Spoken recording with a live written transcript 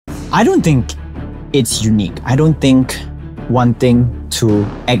I don't think it's unique. I don't think wanting to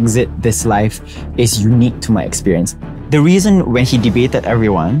exit this life is unique to my experience. The reason when he debated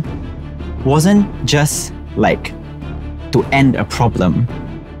everyone wasn't just like to end a problem.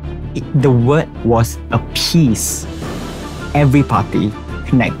 The word was appease every party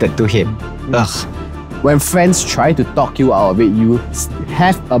connected to him. Ugh. When friends try to talk you out of it, you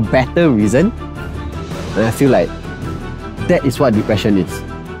have a better reason. And I feel like that is what depression is.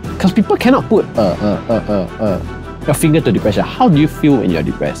 Because people cannot put a finger to depression. How do you feel when you're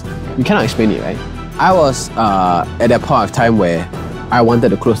depressed? You cannot explain it, right? I was at that point of time where I wanted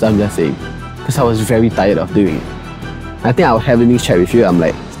to close down Just Saying because I was very tired of doing it. I think I was having this chat with you. I'm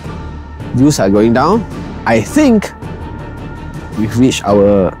like, views are going down. I think we've reached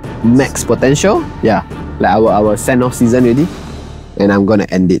our max potential. Yeah, like our send-off season already. And I'm gonna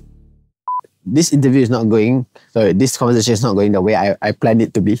end it. This interview is not going, sorry, this conversation is not going the way I planned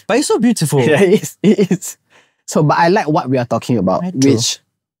it to be. But it's so beautiful. Yeah, it is. So, but I like what we are talking about, which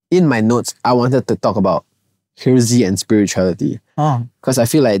in my notes, I wanted to talk about Hirzi and spirituality. Because I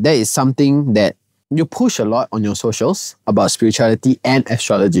feel like that is something that you push a lot on your socials about spirituality and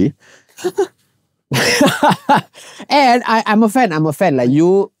astrology. And I'm a fan. Like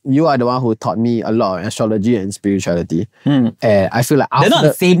you are the one who taught me a lot on astrology and spirituality. And I feel like they're not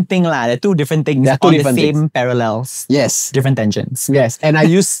the same thing lah. They're two different things. They're two different same things. Parallels. Yes. Different tangents. Yes. And I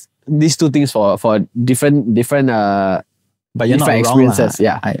use these two things for different but you're different not experiences.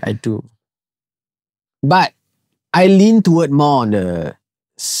 Wrong, yeah. I do. But I lean toward more on the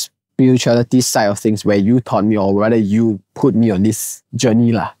spirituality side of things where you taught me, or rather you put me on this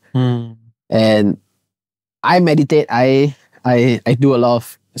journey lah. And I meditate, I do a lot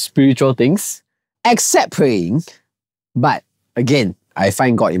of spiritual things, except praying. But again, I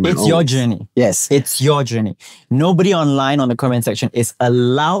find God in my own. It's your journey. Yes. It's your journey. Nobody online on the comment section is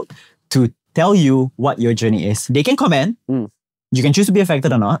allowed to tell you what your journey is. They can comment. You can choose to be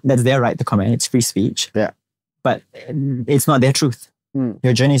affected or not. That's their right to comment. It's free speech. Yeah. But it's not their truth.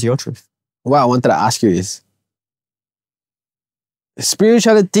 Your journey is your truth. What I wanted to ask you is,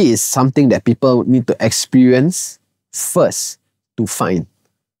 spirituality is something that people need to experience first to find.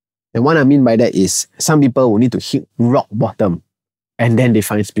 And what I mean by that is some people will need to hit rock bottom and then they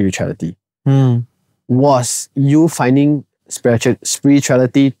find spirituality. Was you finding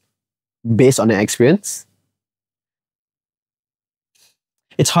spirituality based on an experience?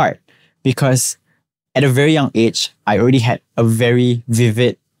 It's hard because at a very young age, I already had a very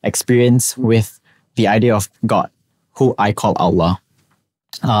vivid experience with the idea of God, who I call Allah.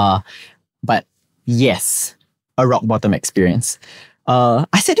 But yes, a rock bottom experience. I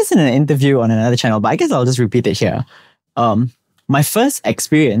said this in an interview on another channel, but I guess I'll just repeat it here. My first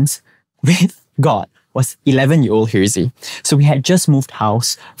experience with God was 11-year-old Hirzi. So we had just moved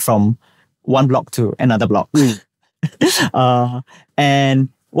house from one block to another block. And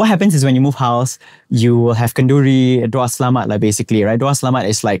what happens is when you move house, you will have kenduri, doa selamat lah basically, right? Doa selamat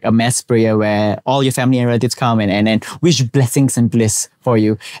is like a mass prayer where all your family and relatives come and then wish blessings and bliss for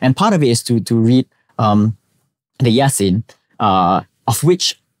you. And part of it is to read the Yasin, of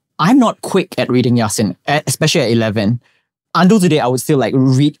which I'm not quick at reading Yasin, especially at 11. Until today, I would still like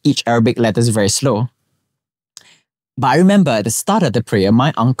read each Arabic letters very slow. But I remember at the start of the prayer,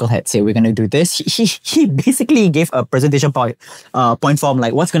 my uncle had said, we're going to do this. He basically gave a presentation point form,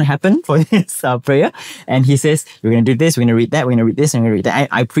 like what's going to happen for this prayer. And he says, we're going to do this, we're going to read that, we're going to read this, and we're going to read that.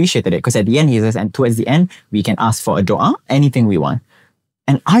 I appreciated it because at the end, he says, and towards the end, we can ask for a dua, anything we want.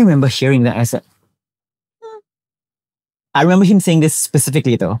 And I remember hearing that. I said, I remember him saying this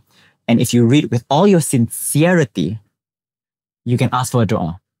specifically though. And if you read with all your sincerity, you can ask for a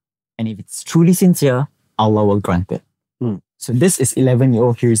dua. And if it's truly sincere, Allah will grant it. So this is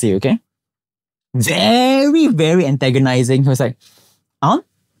 11-year-old Hirzi, okay? Very, very antagonizing. He was like, I want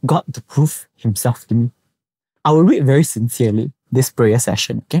God to prove himself to me. I will read very sincerely this prayer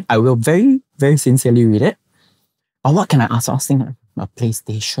session, okay? I will very, very sincerely read it. But what can I ask? I was thinking, a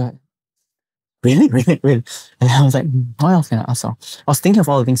PlayStation. Really? And I was like, what else can I ask? I was thinking of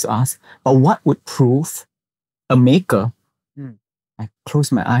all the things to ask. But what would prove a maker? I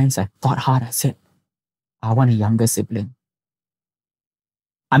closed my eyes, I thought hard, I said, I want a younger sibling.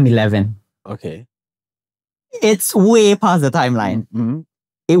 I'm 11. Okay. It's way past the timeline.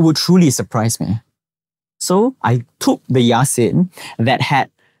 It would truly surprise me. So I took the Yasin that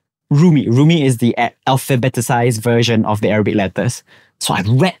had Rumi. Rumi is the alphabetized version of the Arabic letters. So I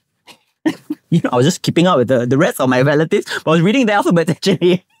read. I was just keeping up with the rest of my relatives, but I was reading the alphabet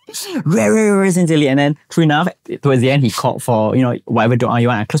actually. Very, very sincerely. And then, true enough, towards the end, he called for, whatever dua you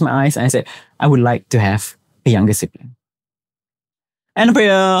want. I closed my eyes and I said, I would like to have a younger sibling. End of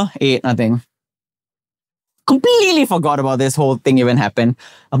prayer, ate nothing. Completely forgot about this whole thing even happened.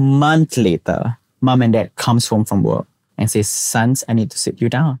 A month later, mom and dad comes home from work and says, sons, I need to sit you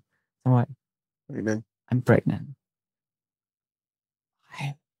down. I'm like, Pregnant. I'm pregnant.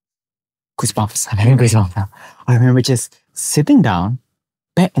 Goosebumps. I'm having goosebumps now. I remember just sitting down,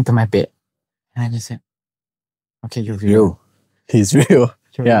 back into my bed, and I just said, okay, you're real. He's real.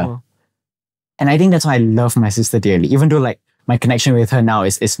 You're Yeah. real. And I think that's why I love my sister dearly. Even though like my connection with her now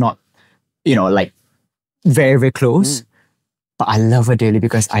is not, like very, very close. But I love her dearly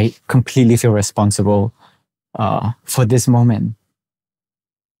because I completely feel responsible for this moment.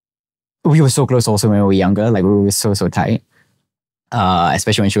 We were so close also when we were younger. Like we were so tight.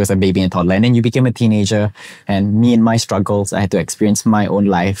 Especially when she was a baby and toddler. And then you became a teenager, and me and my struggles, I had to experience my own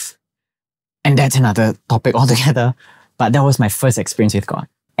life. And that's another topic altogether. But that was my first experience with God,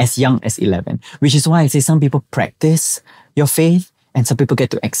 as young as 11. Which is why I say some people practice your faith and some people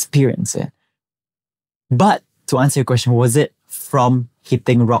get to experience it. But to answer your question, was it from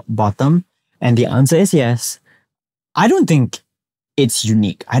hitting rock bottom? And the answer is yes. I don't think it's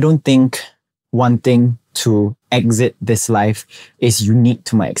unique. I don't think wanting to exit this life is unique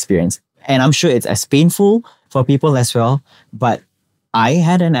to my experience. And I'm sure it's as painful for people as well. But I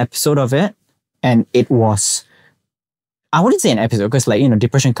had an episode of it, and it was, I wouldn't say an episode because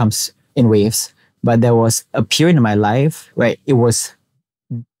depression comes in waves. But there was a period in my life where it was,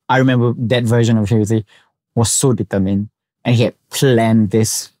 I remember that version of Hirzi was so determined, and he had planned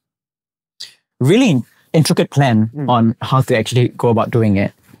this really intricate plan on how to actually go about doing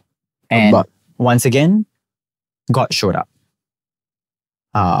it. And once again, God showed up.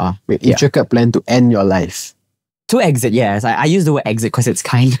 Intricate plan to end your life. To exit, yes. I use the word exit because it's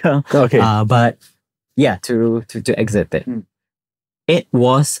kind of... Okay. But yeah, to exit it. It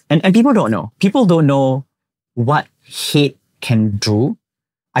was... And people don't know. People don't know what hate can do.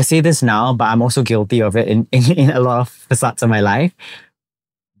 I say this now, but I'm also guilty of it in a lot of facets of my life.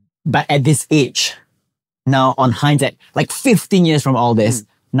 But at this age, now on hindsight, like 15 years from all this,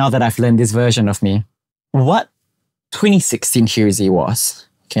 now that I've learned this version of me, what 2016 Hirzi was.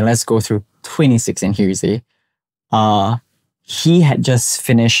 Okay, let's go through 2016 Hirzi. He had just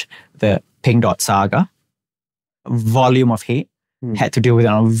finished the Pink Dot saga, volume of hate, had to deal with it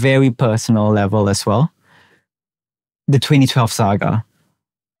on a very personal level as well. The 2012 saga,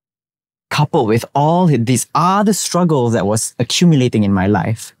 coupled with all these other struggles that was accumulating in my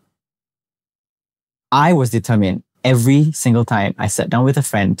life, I was determined every single time I sat down with a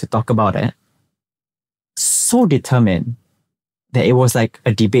friend to talk about it, so determined that it was like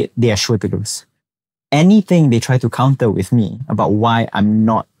a debate they are sure to lose. Anything they try to counter with me about why I'm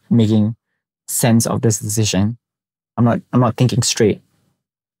not making sense of this decision, I'm not thinking straight,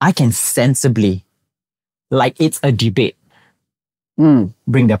 I can sensibly, like it's a debate,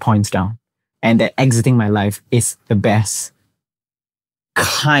 bring their points down. And that exiting my life is the best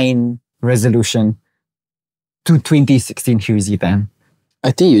kind resolution to 2016 Hirzi then.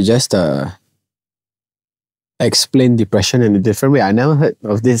 I think you just explain depression in a different way. I never heard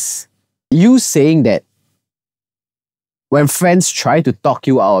of this. You saying that when friends try to talk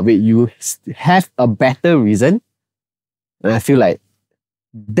you out of it, you have a better reason. And I feel like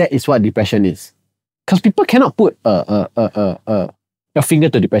that is what depression is. Because people cannot put a finger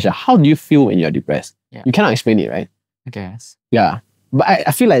to depression. How do you feel when you're depressed? Yeah. You cannot explain it, right? I guess. Yeah. But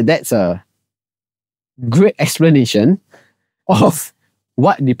I feel like that's a great explanation of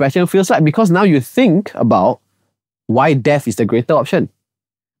what depression feels like, because now you think about why death is the greater option.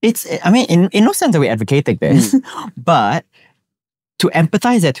 In no sense are we advocating this, but to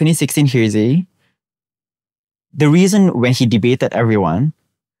empathize at 2016 Hirzi, the reason when he debated everyone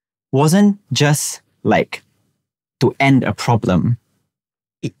wasn't just like to end a problem.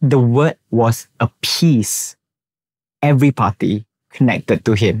 The word was appease every party connected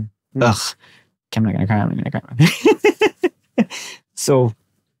to him. Ugh. I'm not gonna cry. So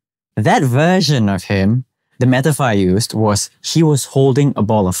that version of him, the metaphor I used was he was holding a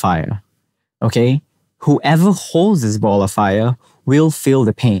ball of fire. Okay? Whoever holds this ball of fire will feel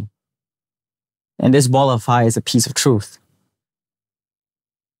the pain. And this ball of fire is a piece of truth.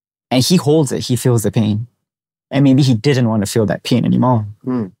 And he holds it, he feels the pain. And maybe he didn't want to feel that pain anymore.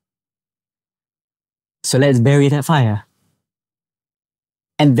 So let's bury that fire.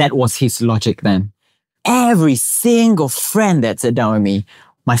 And that was his logic then. Every single friend that sat down with me,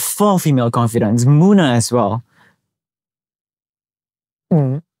 my 4 female confidants, Muna as well,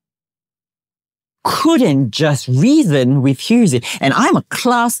 couldn't just reason with Hirzi. And I'm a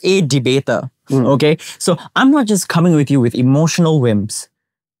class A debater, okay? So I'm not just coming with you with emotional whims.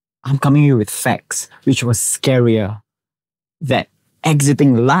 I'm coming here with facts, which was scarier. That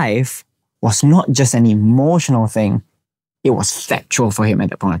exiting life was not just an emotional thing, it was factual for him at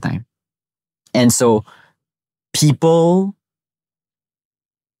that point of time. And so people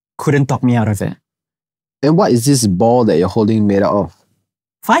couldn't talk me out of it. And what is this ball that you're holding made out of?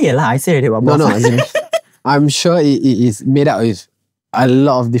 Fire lah, I said it. No, as in, I'm sure it is made out with a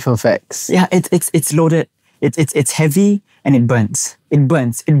lot of different facts. Yeah, it's loaded. It's heavy and it burns. It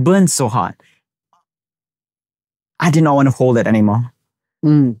burns so hard. I did not want to hold it anymore.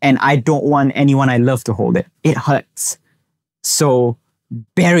 And I don't want anyone I love to hold it. It hurts. So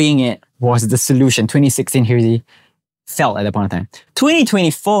burying it was the solution. 2016 Hirzi felt at that point of time.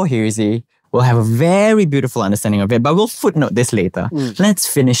 2024 Hirzi will have a very beautiful understanding of it, but we'll footnote this later. Let's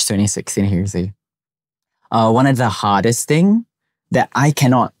finish 2016 Hirzi. One of the hardest thing that I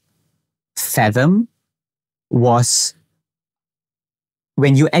cannot fathom was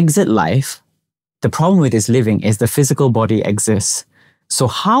when you exit life, the problem with this living is the physical body exists. So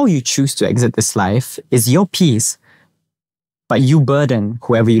how you choose to exit this life is your peace, but you burden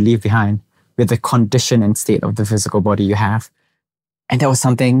whoever you leave behind with the condition and state of the physical body you have. And that was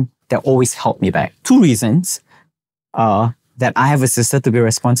something that always held me back. Two reasons. That I have a sister to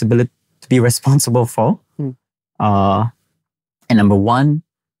be responsible for. And number one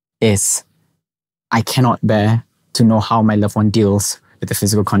is I cannot bear to know how my loved one deals with the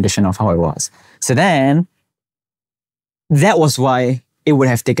physical condition of how I was. So then, that was why it would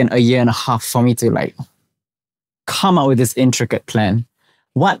have taken a year and a half for me to come up with this intricate plan.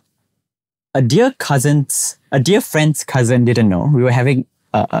 What a dear friend's cousin didn't know, we were having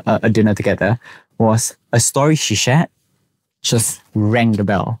a dinner together, was a story she shared just rang the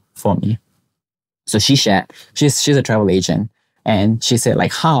bell for me. So she shared, she's a travel agent, and she said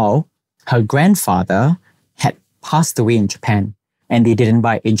how her grandfather had passed away in Japan and they didn't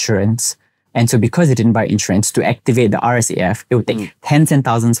buy insurance. And so because they didn't buy insurance, to activate the RSAF, it would take tens and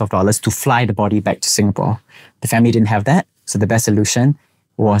thousands of dollars to fly the body back to Singapore. The family didn't have that. So the best solution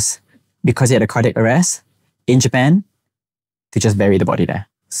was, because he had a cardiac arrest in Japan, to just bury the body there.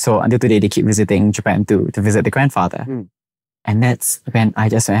 So until today, they keep visiting Japan to visit the grandfather. And that's when I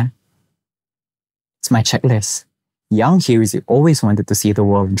just went, it's my checklist. Young Hirzi always wanted to see the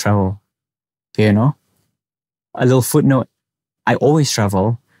world and travel. You know? A little footnote, I always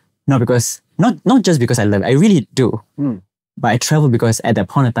travel, not just because I love it, I really do. But I travel because at that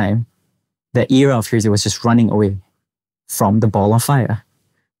point of time, the era of Hirzi was just running away from the ball of fire.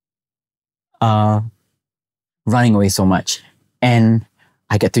 Running away so much. And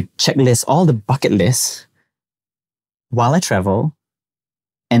I get to checklist all the bucket lists while I travel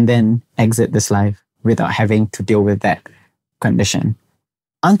and then exit this life without having to deal with that condition.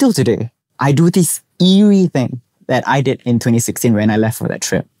 Until today, I do this eerie thing that I did in 2016 when I left for that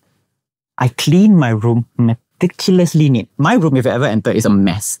trip. I clean my room meticulously neat. My room, if you ever enter, is a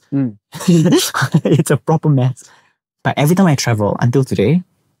mess. It's a proper mess. But every time I travel, until today,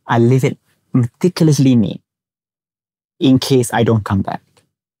 I leave it meticulously neat in case I don't come back.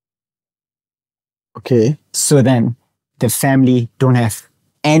 Okay. So then the family don't have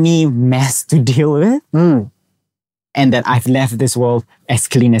any mess to deal with. And that I've left this world as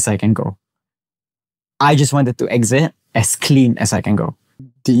clean as I can go. I just wanted to exit as clean as I can go.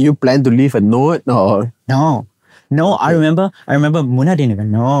 Did you plan to leave a note or? No. Okay. I remember Muna didn't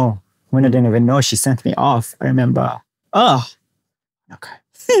even know. Muna didn't even know. She sent me off. I remember.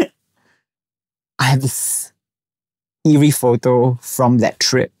 Okay. I have this eerie photo from that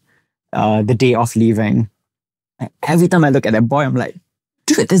trip, the day of leaving. And every time I look at that boy, I'm like,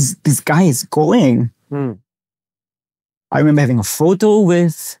 dude, this guy is going. I remember having a photo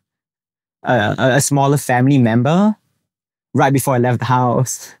with a smaller family member right before I left the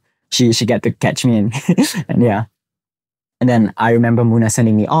house. She got to catch me and yeah. And then I remember Muna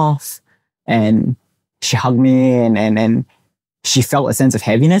sending me off and she hugged me and she felt a sense of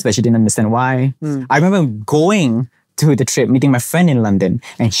heaviness, but she didn't understand why. I remember going to the trip, meeting my friend in London,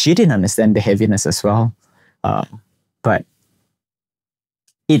 and she didn't understand the heaviness as well. But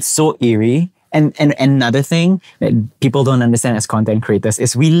it's so eerie. And another thing that people don't understand as content creators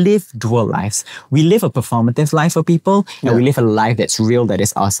is we live dual lives. We live a performative life for people, and we live a life that's real, that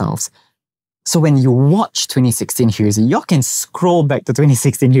is ourselves. So when you watch 2016 Hirzi, you can scroll back to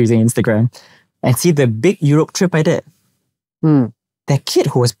 2016 Hirzi Instagram and see the big Europe trip I did. That kid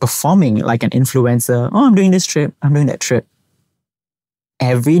who was performing like an influencer, I'm doing this trip, I'm doing that trip.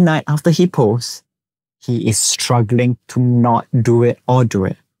 Every night after he posts, he is struggling to not do it or do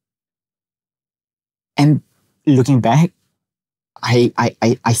it. And looking back, I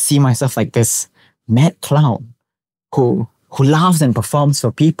see myself like this mad clown who laughs and performs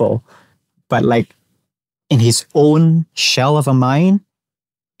for people, but in his own shell of a mind,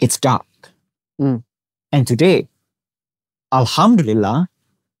 it's dark. And today, alhamdulillah,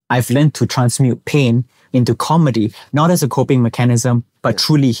 I've learned to transmute pain into comedy, not as a coping mechanism, but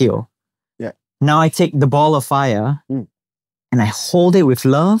truly heal. Yeah. Now I take the ball of fire and I hold it with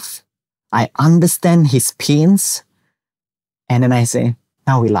love. I understand his pains. And then I say,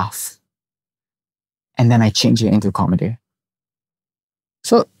 now we laugh. And then I change it into comedy.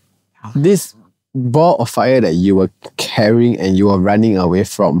 So this ball of fire that you were carrying and you were running away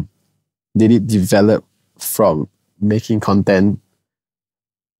from, did it develop from making content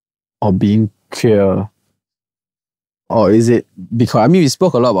or being queer? Or is it because, I mean, we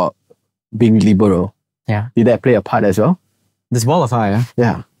spoke a lot about being liberal. Yeah. Did that play a part as well? This ball of fire.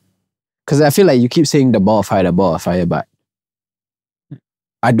 Yeah. Because I feel like you keep saying the ball of fire, but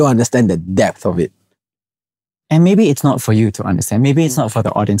I don't understand the depth of it. And maybe it's not for you to understand. Maybe it's not for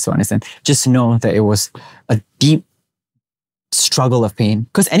the audience to understand. Just know that it was a deep struggle of pain.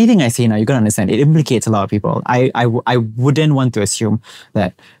 Because anything I say now, you gotta understand, it implicates a lot of people. I wouldn't want to assume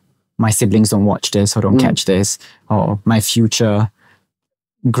that my siblings don't watch this or don't catch this, or my future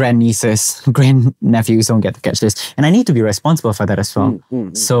grandnieces, grandnephews don't get to catch this. And I need to be responsible for that as well.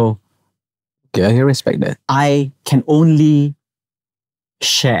 So okay, I can respect that. I can only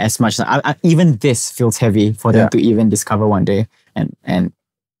share as much. Even this feels heavy for them to even discover one day. And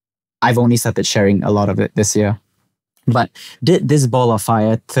I've only started sharing a lot of it this year. But did this ball of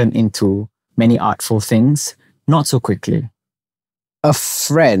fire turn into many artful things? Not so quickly. A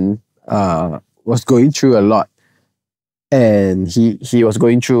friend was going through a lot, and he was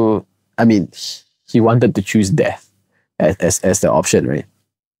going through, I mean, he wanted to choose death as the option, right?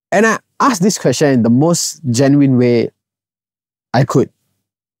 And I asked this question in the most genuine way I could.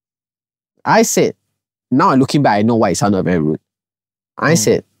 I said, now looking back, I know why it sounded very rude. I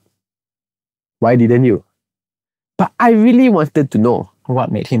said, why didn't you? But I really wanted to know.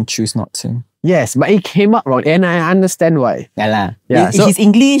 What made him choose not to? Yes, but it came up wrong, and I understand why. Yeah. So, his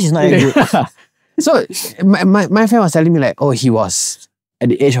English is not very good. So my friend was telling me like, oh, he was at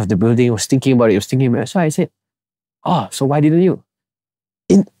the edge of the building, he was thinking about it, So I said, oh, so why didn't you?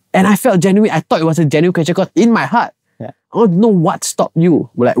 And I felt genuine. I thought it was a genuine question because in my heart, I don't know what stopped you.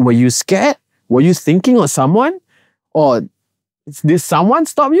 Like, were you scared? Were you thinking of someone? Or did someone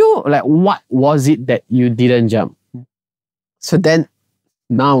stop you? Like, what was it that you didn't jump? So then,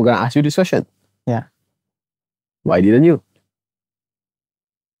 now I'm going to ask you this question. Yeah. Why didn't you?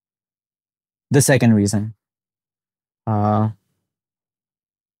 The second reason. I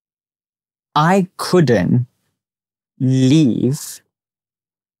couldn't leave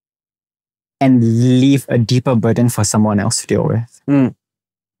a deeper burden for someone else to deal with.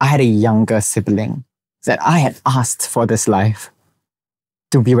 I had a younger sibling that I had asked for this life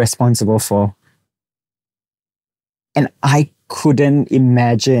to be responsible for. And I couldn't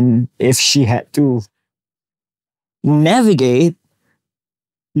imagine if she had to navigate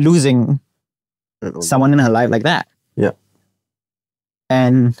losing someone in her life like that. Yeah.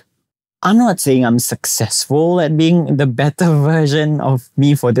 And I'm not saying I'm successful at being the better version of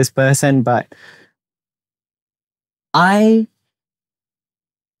me for this person, but I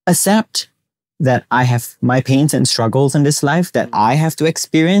accept that I have my pains and struggles in this life that I have to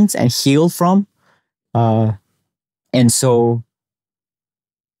experience and heal from. And so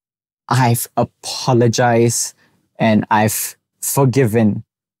I've apologized and I've forgiven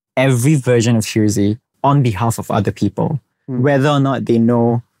every version of Hirzi on behalf of other people, whether or not they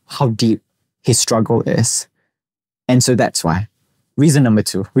know how deep his struggle is. And so that's why. Reason number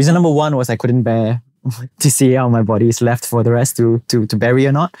two. Reason number one was I couldn't bear to see how my body is left for the rest to bury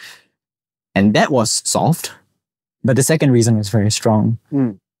or not. And that was solved. But the second reason was very strong.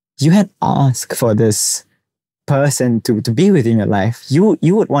 You had asked for this person to be within your life. You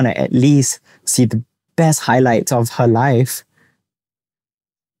would want to at least see the best highlights of her life.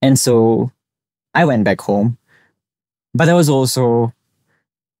 And so I went back home. But there was also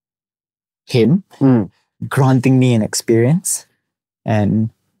him granting me an experience. And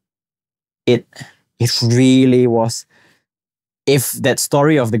it really was, if that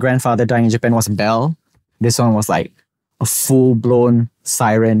story of the grandfather dying in Japan was a bell, this one was like a full-blown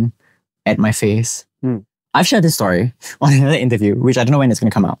siren at my face. I've shared this story on another interview, which I don't know when it's going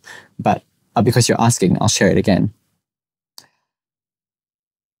to come out, but because you're asking, I'll share it again.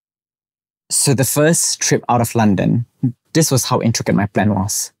 So the first trip out of London, this was how intricate my plan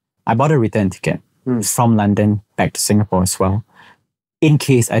was. I bought a return ticket from London back to Singapore as well, in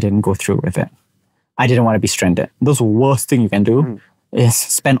case I didn't go through with it. I didn't want to be stranded. That's the worst thing you can do is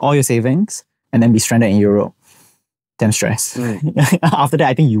spend all your savings and then be stranded in Europe. Damn stress. After that,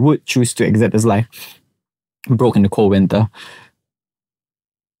 I think you would choose to exit this life. broke in the cold winter.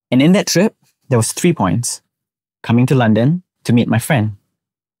 And in that trip, there was 3 points. Coming to London to meet my friend,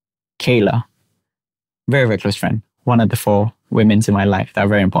 Kayla. Very, very close friend. One of the 4 women in my life that are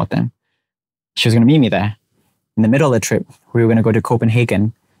very important. She was going to meet me there. In the middle of the trip, we were going to go to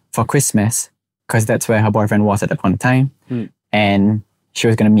Copenhagen for Christmas because that's where her boyfriend was at that point in time. And she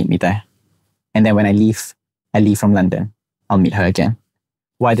was going to meet me there. And then when I leave from London. I'll meet her again.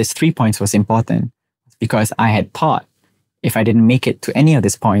 Why this 3 points was important? Because I had thought if I didn't make it to any of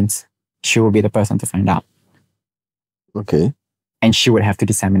these points, she would be the person to find out. Okay. And she would have to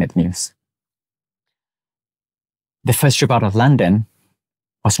disseminate the news. The first trip out of London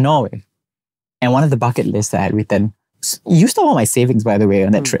was Norway. And one of the bucket lists that I had written, used all my savings, by the way,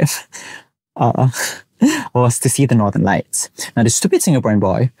 on that trip, was to see the Northern Lights. Now, the stupid Singaporean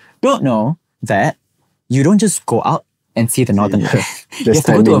boy don't know that you don't just go out and see the Northern Lights. You have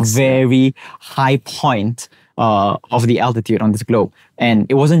to go to a very high point of the altitude on this globe. And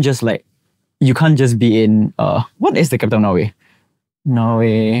it wasn't just like, you can't just be in, what is the capital of Norway?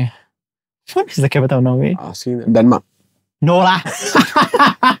 Norway. What is the capital of Norway? Denmark. No lah.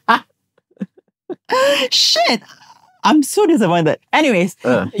 Shit. I'm so disappointed. Anyways,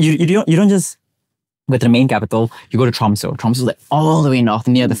 you don't just go to the main capital, you go to Tromsø. Tromsø is like all the way north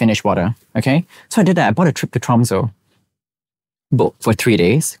near the Finnish border. Okay? So I did that. I bought a trip to Tromsø. Booked for 3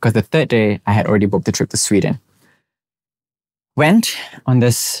 days, because the third day I had already booked the trip to Sweden. Went on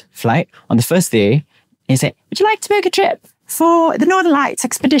this flight. On the first day, he said, would you like to book a trip for the Northern Lights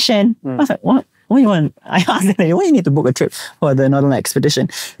expedition? I was like, what? What do you want? I asked her, why do you need to book a trip for the Northern Lights expedition?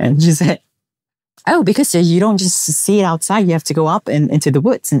 And she said, oh, because you don't just see it outside, you have to go up into the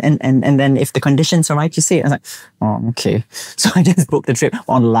woods and then if the conditions are right, you see it. I was like, oh, okay. So I just booked the trip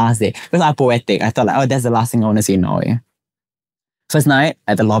on the last day. Because I'm poetic. I thought like, oh, that's the last thing I want to see in Norway. First night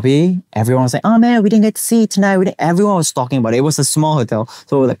at the lobby, everyone was like, oh man, we didn't get to see it tonight. Everyone was talking about it. It was a small hotel.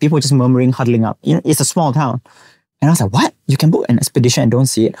 So like people were just murmuring, huddling up. You know, it's a small town. And I was like, what? You can book an expedition and don't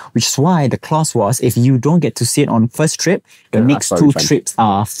see it? Which is why the clause was, if you don't get to see it on first trip, the next 2 trips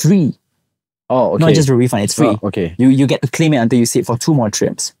are free. Oh, okay. Not just a refund, it's free. Oh, okay. You get to claim it until you see it for 2 more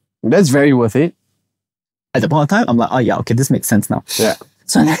trips. That's very worth it. At the point of time, I'm like, oh yeah, okay, this makes sense now. Yeah.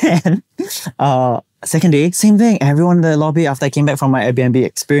 So then, second day, same thing. Everyone in the lobby, after I came back from my Airbnb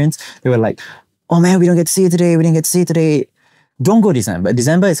experience, they were like, oh man, we don't get to see it today. We didn't get to see it today. Don't go December.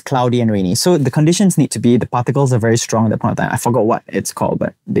 December is cloudy and rainy. So the conditions need to be, the particles are very strong at that point of time. I forgot what it's called,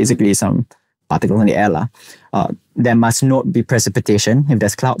 but basically some particles in the air. There must not be precipitation. If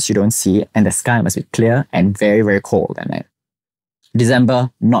there's clouds, you don't see it. And the sky must be clear and very, very cold at night.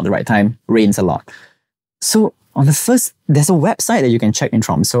 December, not the right time. Rains a lot. So on the first, there's a website that you can check in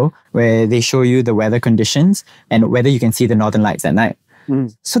Tromsø where they show you the weather conditions and whether you can see the Northern Lights at night.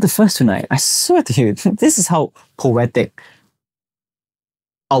 So the first 2 nights, I swear to you, this is how poetic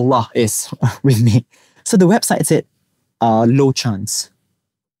Allah is with me. So the website said, low chance.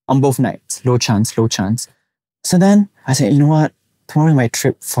 On both nights, low chance, low chance. So then I said, you know what? Tomorrow is my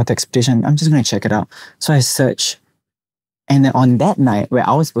trip for the expedition. I'm just going to check it out. So I searched. And then on that night where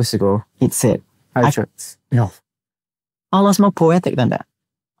I was supposed to go, it said, no. Allah's more poetic than that.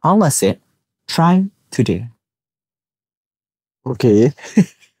 Allah said, try today. Okay.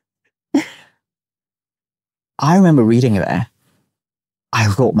 I remember reading it there.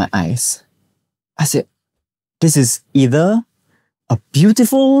 I rolled my eyes. I said, this is either a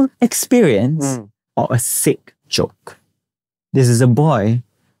beautiful experience or a sick joke. This is a boy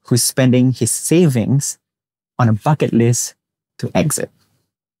who's spending his savings on a bucket list to exit.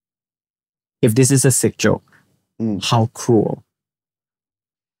 If this is a sick joke, how cruel.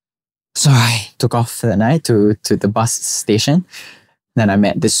 So I took off for the night to the bus station. Then I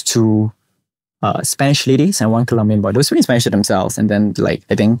met these 2 Spanish ladies and 1 Colombian boy. They were speaking Spanish to themselves. And then like,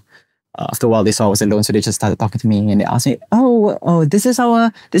 I think after a while they saw I was alone. So they just started talking to me and they asked me, oh, this is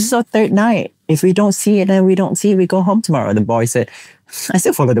our 3rd night. If we don't see it, then we don't see it. We go home tomorrow. The boy said, I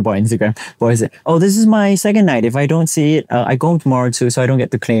still follow the boy on Instagram. The boy said, oh, this is my 2nd night. If I don't see it, I go home tomorrow too. So I don't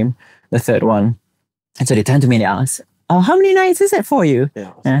get to claim the 3rd one. And so they turned to me and they asked, oh, how many nights is it for you?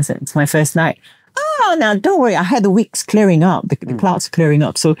 Yeah. And I said, it's my 1st night. Oh, now don't worry. I had the weeks clearing up, the clouds clearing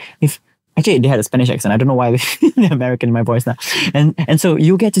up. So if, actually they had a Spanish accent. I don't know why they're American in my voice now. And so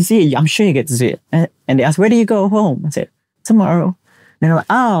you get to see it. I'm sure you get to see it. And they asked, where do you go home? I said, tomorrow. And they're like,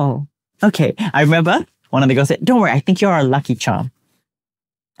 oh, okay. I remember one of the girls said, don't worry. I think you're a lucky charm.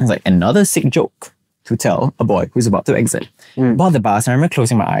 I was like, another sick joke to tell a boy who's about to exit. Bought the bus, and I remember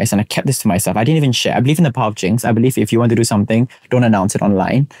closing my eyes and I kept this to myself. I didn't even share. I believe in the power of jinx. I believe if you want to do something, don't announce it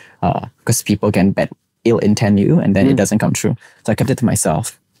online because people can ill intend you and then it doesn't come true. So I kept it to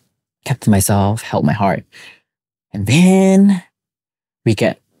myself. kept to myself, held my heart. And then we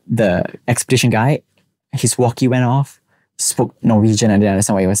get the expedition guide. His walkie went off, spoke Norwegian, and didn't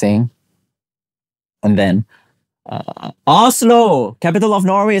understand what he was saying. And then Oslo, capital of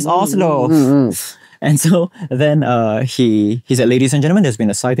Norway is Oslo. And so then he said, ladies and gentlemen, there's been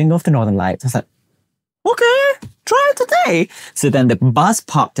a sighting of the Northern Lights. I was like, okay, try it today. So then the bus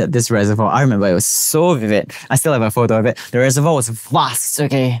parked at this reservoir. I remember it was so vivid. I still have a photo of it. The reservoir was vast,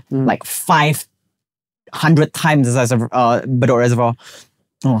 okay? Like 500 times the size of Bedok Reservoir.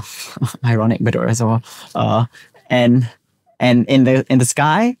 Oh, ironic Bedok Reservoir. And in the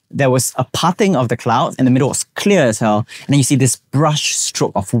sky, there was a parting of the clouds, and the middle was clear as hell. And then you see this brush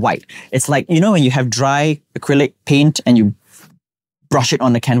stroke of white. It's like, you know, when you have dry acrylic paint and you brush it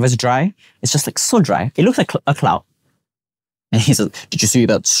on the canvas dry, it's just like so dry. It looks like a cloud. And he said, did you see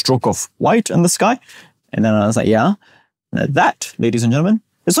that stroke of white in the sky? And then I was like, yeah. And that, ladies and gentlemen,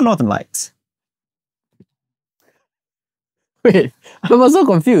 is the Northern Lights. Wait, I'm so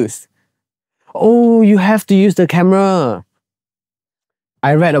confused. Oh, you have to use the camera.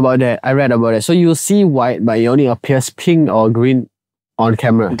 I read about that. So you see white, but it only appears pink or green on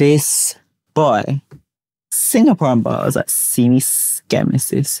camera. This boy, Singaporean bars that see me scam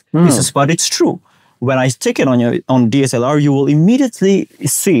this. But it's true. When I take it on DSLR, you will immediately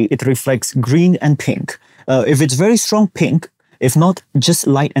see it reflects green and pink. If it's very strong pink, if not just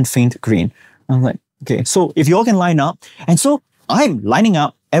light and faint green. I'm like, okay, so if you all can line up, and so I'm lining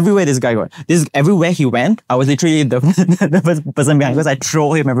up everywhere this guy went. Everywhere he went, I was literally the first person behind because I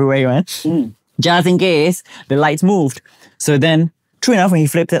trolled him everywhere he went. Just in case the lights moved. So then, true enough, when he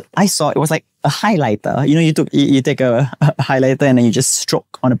flipped it, I saw it was like a highlighter. You know, you take a highlighter and then you just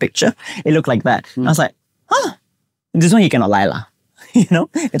stroke on a picture. It looked like that. I was like, huh, this one you cannot lie lah. You know,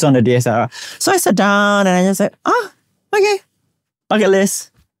 it's on the DSLR. So I sat down and I just said, okay, bucket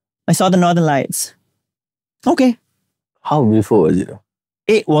list. I saw the Northern Lights. Okay. How beautiful was it?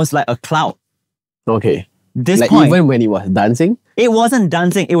 It was like a cloud. Okay. This like point, even when it was dancing? it wasn't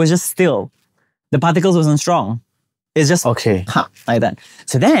dancing. It was just still. The particles wasn't strong. It's just Okay. like that.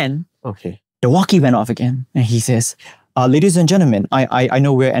 So then Okay. the walkie went off again, and he says, ladies and gentlemen, I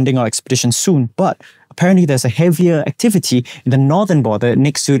know we're ending our expedition soon, but apparently there's a heavier activity in the northern border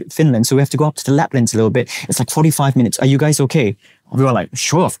next to Finland, so we have to go up to the Laplands a little bit. It's like 45 minutes. Are you guys okay? We were like,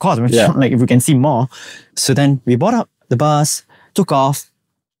 sure, of course. Like, if we can see more. So then we bought up the bus, took off,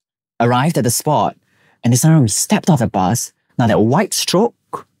 arrived at the spot, and this time we stepped off the bus. Now that white stroke,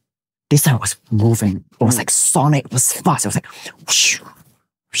 this time was moving. It was like sonic. It was fast. It was like, whoosh,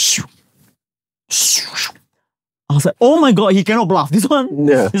 whoosh, whoosh, whoosh. I was like, oh my God, he cannot bluff. This one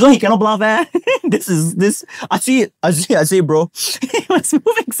he cannot bluff, eh? I see it, bro. It was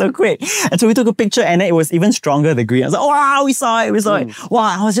moving so quick. And so we took a picture and it was even stronger, the green. I was like, oh, wow, we saw it.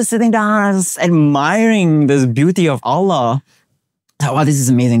 Wow, I was just sitting down, I was admiring this beauty of Allah. Wow, this is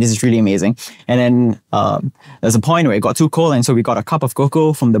amazing. This is really amazing. And then there's a point where it got too cold, and so we got a cup of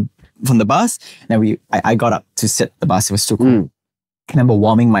cocoa from the bus. And then I got up to sit the bus. It was too cold. I remember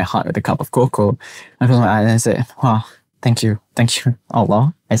warming my heart with a cup of cocoa. I closed my eyes and I said, wow, thank you,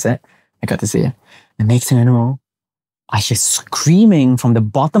 Allah. I said, I got to see it. The next thing I know, I hear screaming from the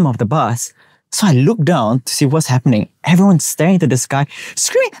bottom of the bus. So I looked down to see what's happening. Everyone's staring to the sky,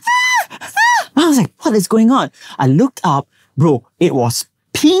 screaming, ah, ah. I was like, what is going on? I looked up, bro, it was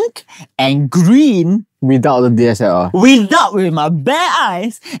pink and green. Without the DSLR. With my bare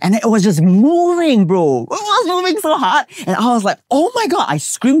eyes. And it was just moving, bro. It was moving so hard. And I was like, oh my God. I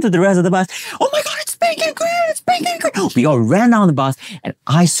screamed to the rest of the bus, oh my God, it's pink and green, it's pink and green. We all ran down the bus and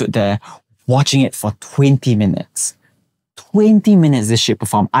I stood there watching it for 20 minutes. 20 minutes this shit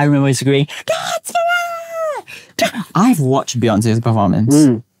performed. I remember screaming, Godspeed! I've watched Beyonce's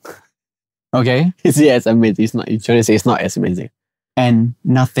performance. Okay? Is it as amazing? It's not, you're trying to say it's not as amazing. And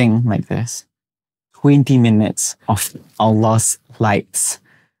nothing like this. 20 minutes of Allah's lights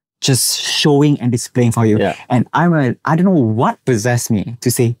just showing and displaying for you. Yeah. And I don't know what possessed me to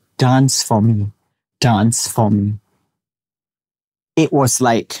say, dance for me, dance for me. It was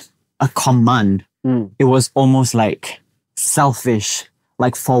like a command. It was almost like selfish.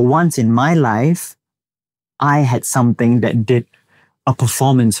 Like for once in my life, I had something that did a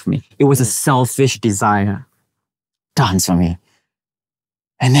performance for me. It was a selfish desire. Dance for me.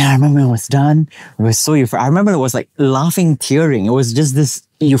 And then I remember it was done. It was so euphoric. I remember it was like laughing, tearing. It was just this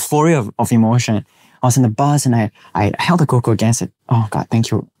euphoria of emotion. I was in the bus and I held the cocoa against it. Oh God,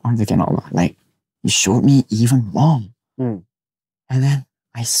 thank you once again, Allah. Like, you showed me even more. And then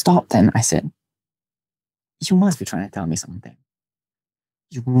I stopped and I said, you must be trying to tell me something.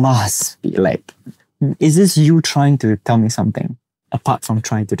 You must be like, is this you trying to tell me something apart from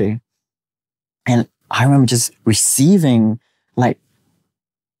trying today? And I remember just receiving like,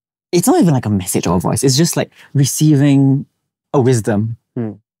 it's not even like a message or a voice. It's just like receiving a wisdom.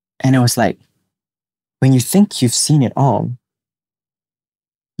 And it was like, when you think you've seen it all,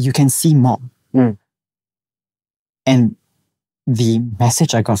 you can see more. And the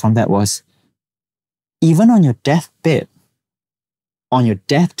message I got from that was, even on your deathbed, on your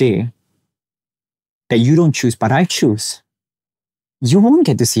death day, that you don't choose, but I choose, you won't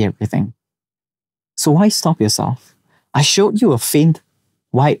get to see everything. So why stop yourself? I showed you a faint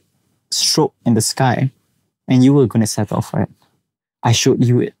white stroke in the sky, and you were going to settle for it. I showed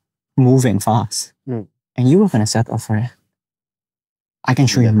you it moving fast, and you were going to settle for it. I can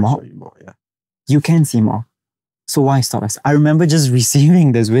show you more. You can see more. So why stop us? I remember just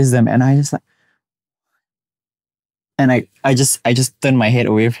receiving this wisdom, and I just like, and I just turned my head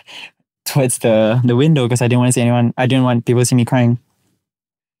away towards the window because I didn't want to see anyone. I didn't want people to see me crying.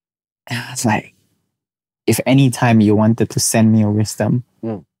 And I was like, if any time you wanted to send me a wisdom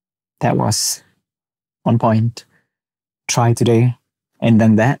that was on point, try today and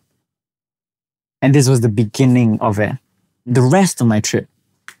then that. And this was the beginning of it. The rest of my trip,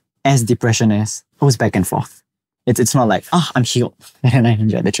 as depression is, it was back and forth. It's not like, I'm healed and I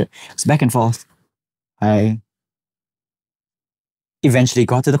enjoyed the trip. It's back and forth. I eventually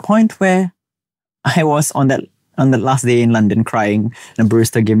got to the point where I was on the last day in London crying, and a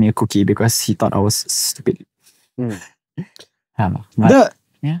barista gave me a cookie because he thought I was stupid. I don't know. But,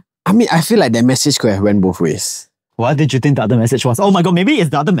 I mean, I feel like that message could have went both ways. What did you think the other message was? Oh my God, maybe it's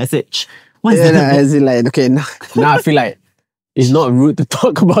the other message. What is that? As in like, okay, now I feel like it's not rude to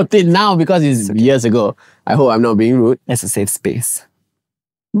talk about it now because it's years ago. I hope I'm not being rude. It's a safe space.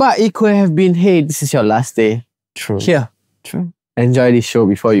 But it could have been, hey, this is your last day. True. Here. True. Enjoy this show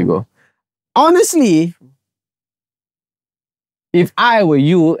before you go. Honestly, if I were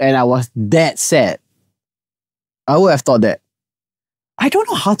you and I was that sad, I would have thought that. I don't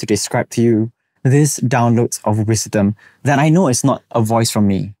know how to describe to you this downloads of wisdom that I know is not a voice from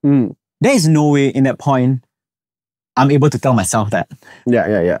me. There is no way in that point I'm able to tell myself that.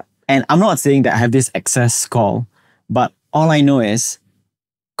 Yeah. And I'm not saying that I have this access call, but all I know is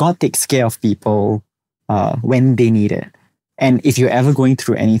God takes care of people when they need it. And if you're ever going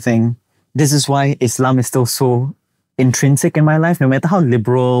through anything, this is why Islam is still so intrinsic in my life, no matter how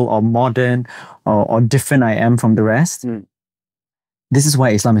liberal or modern or different I am from the rest. This is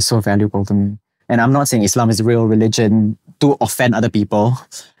why Islam is so valuable to me. And I'm not saying Islam is a real religion to offend other people.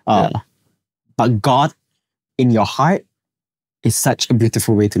 But God in your heart is such a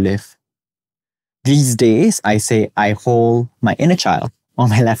beautiful way to live. These days, I say I hold my inner child on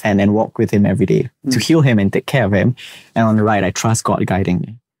my left hand and walk with him every day to heal him and take care of him. And on the right, I trust God guiding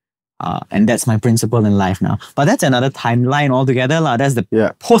me. And that's my principle in life now. But that's another timeline altogether. That's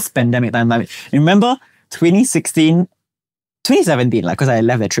the post-pandemic timeline. Remember 2017, because I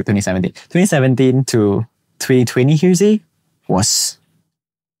left that trip 2017. 2017 to 2020, Hirzi was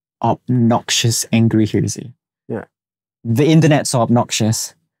obnoxious, angry Hirzi. The internet so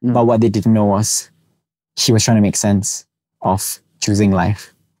obnoxious, but what they didn't know was she was trying to make sense of choosing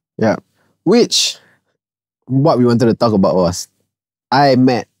life. Which, what we wanted to talk about was, I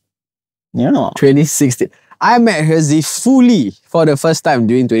met 2016. I met Hirzi fully for the first time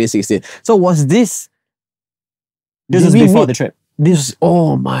during 2016. So was this... This was before the trip.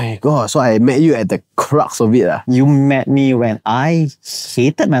 Oh my God. So I met you at the crux of it. You met me when I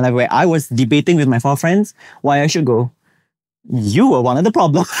hated my life, where I was debating with my 4 friends why I should go. You were one of the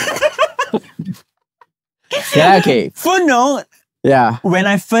problems. Okay. Footnote. When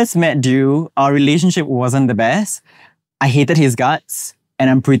I first met Dew, our relationship wasn't the best. I hated his guts, and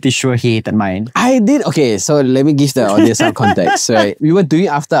I'm pretty sure he hated mine. I did. Okay, so let me give the audience some context. Right? We were doing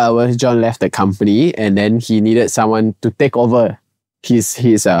after hours. John left the company, and then he needed someone to take over his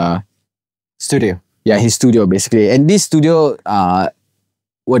studio. Yeah, his studio basically. And this studio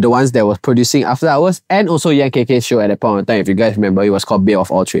were the ones that was producing After Hours and also Yang KK's show at that point in time. If you guys remember, it was called Bay of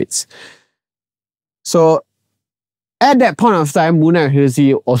All Trades. So at that point of time, Muna and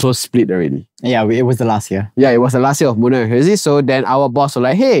Hirzi also split already. Yeah, it was the last year. Yeah, it was the last year of Muna and Hirzi. So then our boss was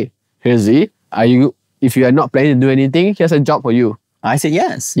like, hey, Hirzi, if you are not planning to do anything, here's a job for you. I said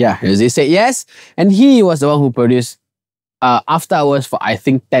yes. Yeah, Hirzi said yes. And he was the one who produced After Hours for, I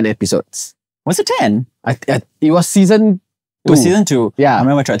think, 10 episodes. Was it 10? It was season 2. It was season 2. Yeah. I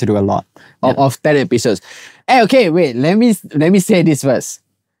remember I tried to do a lot. Of 10 episodes. Hey, okay, wait, let me say this first.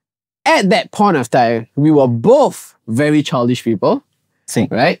 At that point of time, we were both very childish people. Same.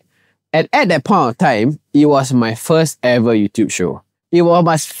 Right? And at that point of time, it was my first ever YouTube show. It was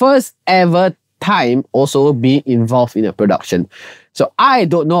my first ever time also being involved in a production. So I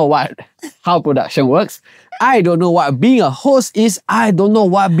don't know how production works. I don't know what being a host is. I don't know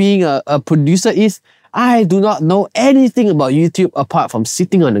what being a producer is. I do not know anything about YouTube apart from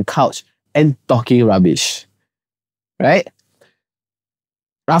sitting on the couch and talking rubbish. Right?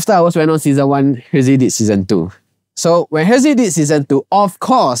 After Hours went on season 1, Hirzi did season 2. So when Hirzi did season 2, of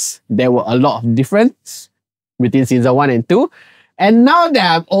course, there were a lot of difference between season 1 and 2. And now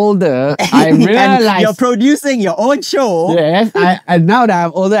that I'm older, I realize... You're producing your own show. Yes, and now that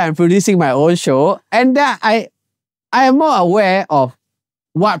I'm older, I'm producing my own show. And that I am more aware of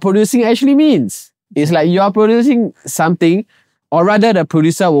what producing actually means. It's like you're producing something, or rather the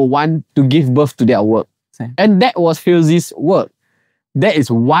producer will want to give birth to their work. Same. And that was Hirzi's work. That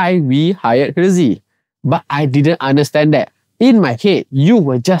is why we hired Hirzi. But I didn't understand that. In my head, you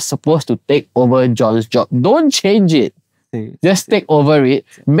were just supposed to take over John's job. Don't change it. Just take over it,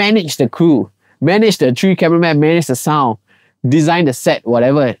 manage the crew, manage the 3 cameramen, manage the sound, design the set,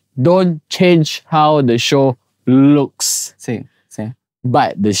 whatever. Don't change how the show looks. Same.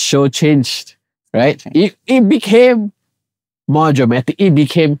 But the show changed, right? It became more dramatic. It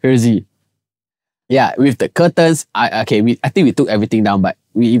became Hirzi. Yeah, with the curtains, I think we took everything down, but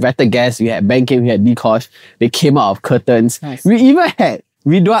we invited guests, we had Banking, we had Dikosh, they came out of curtains. Nice. We even had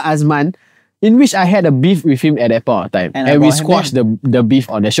Ridwan Azman, in which I had a beef with him at that point of time. And we squashed the beef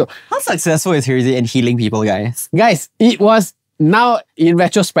on the show. How successful is Hirzi in healing people, guys? Guys, it was, now in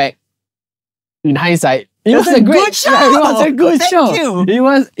retrospect, in hindsight, it was a great show. It was a good show. Thank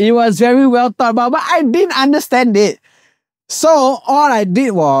you. It was very well thought about, but I didn't understand it. So all I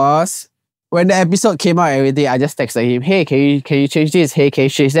did was, when the episode came out and everything, I just texted him, hey, can you change this? Hey, can you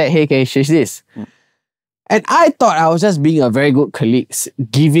change that? Hey, can you change this? And I thought I was just being a very good colleague,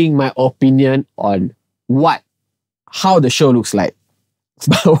 giving my opinion on how the show looks like.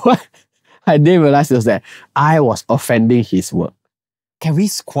 But what I didn't realize was that I was offending his work. Can we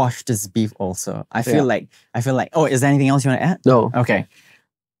squash this beef also? I feel like, oh, is there anything else you want to add? No. Okay.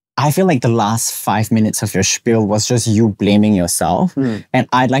 I feel like the last 5 minutes of your spiel was just you blaming yourself. And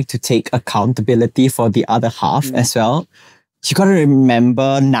I'd like to take accountability for the other half as well. You got to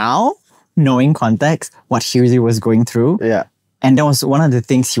remember now, knowing context, what Hirzi was going through. Yeah. And that was one of the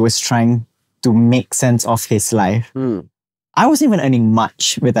things he was trying to make sense of his life. I wasn't even earning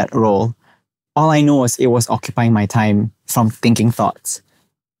much with that role. All I know was it was occupying my time from thinking thoughts.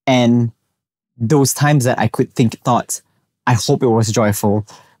 And those times that I could think thoughts, I hope it was joyful.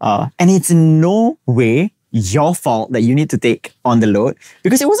 And it's in no way your fault that you need to take on the load,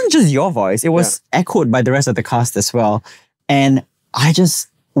 because it wasn't just your voice. It was echoed by the rest of the cast as well. And I just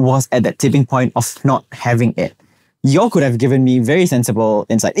was at that tipping point of not having it. You could have given me very sensible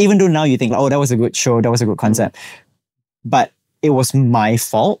insight, even though now you think, oh, that was a good show, that was a good concept. But it was my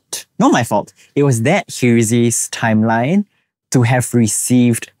fault. Not my fault. It was that Hirzi's timeline to have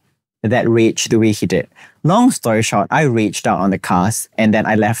received that rage the way he did. Long story short, I raged out on the cast, and then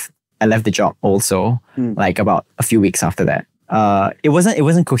I left the job also, like about a few weeks after that. It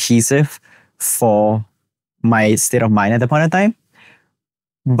wasn't cohesive for my state of mind at the point of time,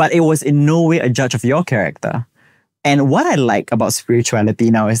 but it was in no way a judge of your character. And what I like about spirituality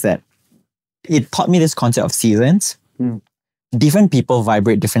now is that it taught me this concept of seasons. Different people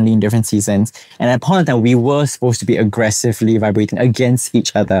vibrate differently in different seasons. And at a point in time, we were supposed to be aggressively vibrating against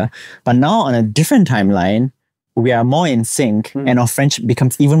each other. But now on a different timeline, we are more in sync and our friendship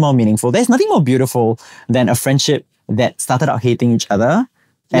becomes even more meaningful. There's nothing more beautiful than a friendship that started out hating each other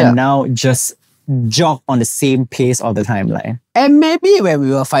and now just jog on the same pace of the timeline. And maybe when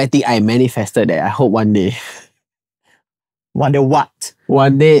we were fighting, I manifested that I hope one day. One day what?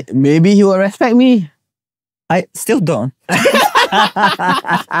 One day, maybe he will respect me. I still don't.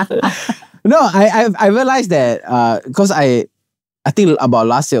 No, I realized that because I think about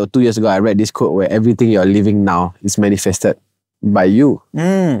last year or 2 years ago, I read this quote where everything you're living now is manifested by you.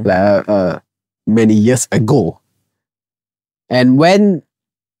 Many years ago. And when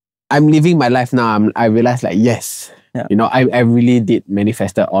I'm living my life now, I realize like, yes, you know, I really did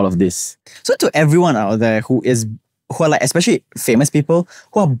manifested all of this. So to everyone out there who are like, especially famous people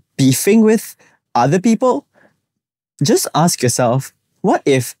who are beefing with other people, just ask yourself, what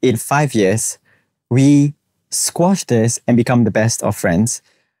if in 5 years we squash this and become the best of friends?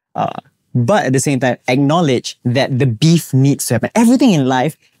 But at the same time, acknowledge that the beef needs to happen. Everything in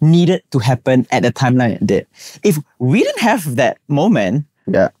life needed to happen at the timeline it did. If we didn't have that moment,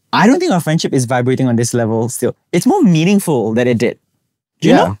 I don't think our friendship is vibrating on this level still. It's more meaningful that it did. Do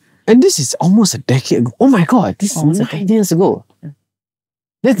you know? And this is almost a decade ago. Oh my God, this is 9 years ago.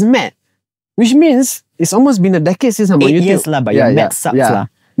 That's mad. Which means it's almost been a decade since I'm on YouTube. 8 years lah, but your math sucks lah.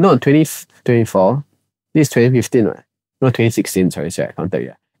 No, 2024. This is 2015, right? No, 2016, sorry, I counted,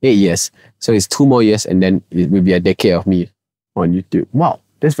 yeah. 8 years. So it's 2 more years and then it will be a decade of me on YouTube. Wow,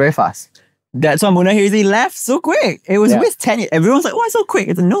 that's very fast. That's why Muna Hirzi left so quick. It was with 10 years. Everyone's like, why so quick?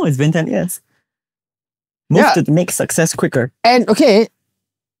 It's no, it's been 10 years. Move to make success quicker. And okay,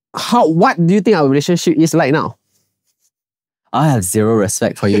 what do you think our relationship is like now? I have zero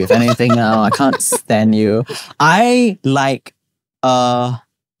respect for you. If anything now, I can't stand you. I like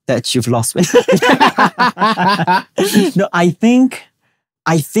that you've lost me. No, I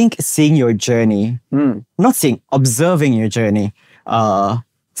think seeing your journey, not seeing, observing your journey,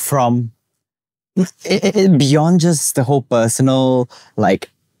 from beyond just the whole personal, like,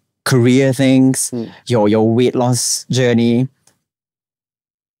 career things, your weight loss journey.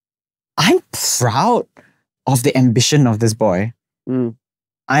 I'm proud of the ambition of this boy. We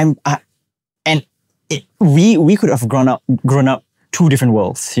could have grown up 2 different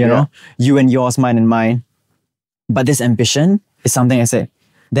worlds, you know? You and yours, mine and mine. But this ambition is something I say,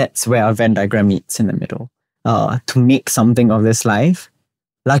 that's where our Venn diagram meets in the middle. To make something of this life.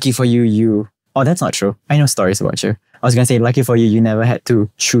 Lucky for you, oh, that's not true. I know stories about you. I was going to say, lucky for you, you never had to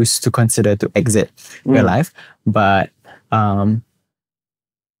choose to consider to exit your life. But I'm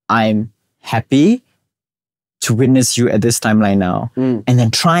happy to witness you at this timeline now. And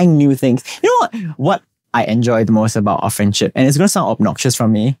then trying new things. You know what I enjoy the most about our friendship, and it's going to sound obnoxious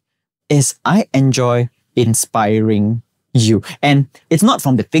from me, is I enjoy inspiring you. And it's not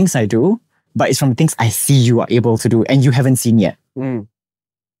from the things I do, but it's from the things I see you are able to do and you haven't seen yet. No,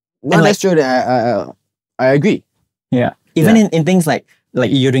 that's true. I agree. Yeah. Even in things like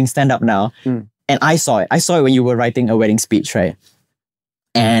you're doing stand-up now, and I saw it. I saw it when you were writing a wedding speech, right?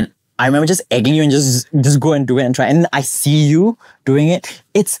 And I remember just egging you and just go and do it and try. And I see you doing it.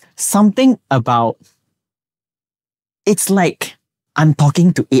 It's something about, it's like I'm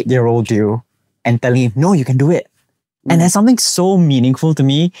talking to 8-year-old you and telling him, no, you can do it. And there's something so meaningful to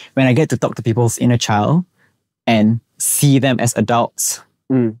me when I get to talk to people's inner child and see them as adults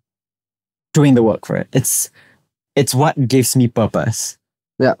doing the work for it. It's what gives me purpose.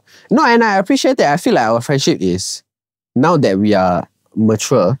 Yeah. No, and I appreciate that. I feel like our friendship is, now that we are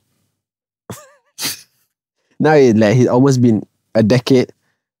mature, now it's almost been a decade,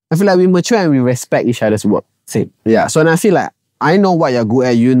 I feel like we mature and we respect each other's work. Same. Yeah. So, and I feel like I know what you're good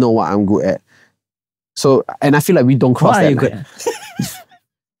at, you know what I'm good at. So, and I feel like we don't cross that line. What are you good at?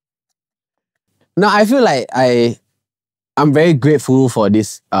 No, I feel like I'm very grateful for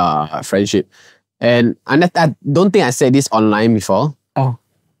this friendship. And I don't think I said this online before. Oh.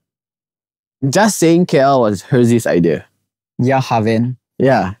 Just saying KL was Hirzi's idea. Yeah, Havin.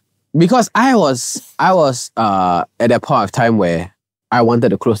 Yeah. Because I was at that point of time where I wanted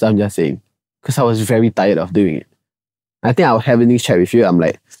to close down Just Saying. Because I was very tired of doing it. I think I was having this chat with you. I'm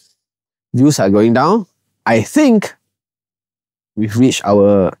like, views are going down. I think we've reached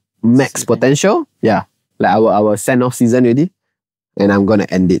our max potential. Yeah. Like our send-off season already. And I'm gonna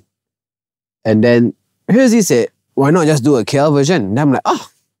end it. And then Hirzi said, why not just do a KL version? And I'm like, oh,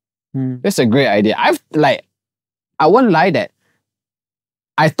 that's a great idea. I won't lie that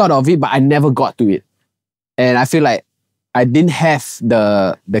I thought of it, but I never got to it. And I feel like I didn't have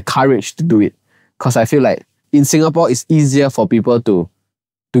the courage to do it. Because I feel like in Singapore, it's easier for people to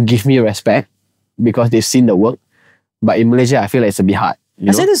give me respect because they've seen the work. But in Malaysia, I feel like it's a bit hard.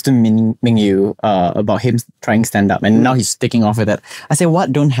 I said this to Ming Yu about him trying stand-up, and now he's taking off with it. I say,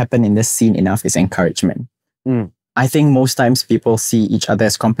 what don't happen in this scene enough is encouragement. I think most times people see each other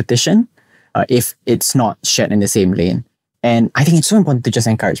as competition if it's not shared in the same lane. And I think it's so important to just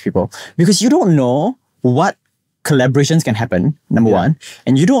encourage people because you don't know what collaborations can happen, number one,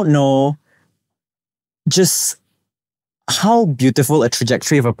 and you don't know just how beautiful a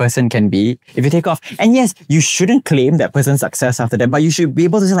trajectory of a person can be if you take off. And yes, you shouldn't claim that person's success after that, but you should be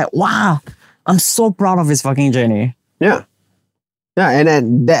able to say like, wow, I'm so proud of his fucking journey. Yeah. Yeah, and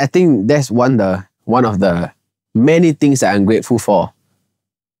then I think that's one of the many things that I'm grateful for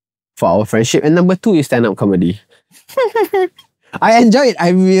our friendship. And number 2 is stand-up comedy. I enjoy it. I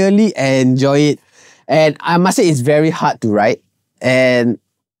really enjoy it. And I must say it's very hard to write. And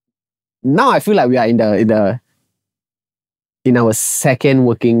now I feel like we are in our second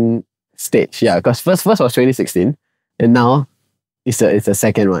working stage. Yeah, because first was 2016 and now it's a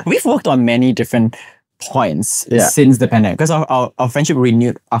second one. We've worked on many different points since the pandemic because our friendship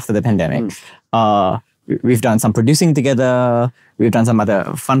renewed after the pandemic. We've done some producing together. We've done some other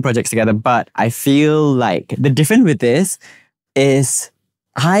fun projects together. But I feel like the difference with this is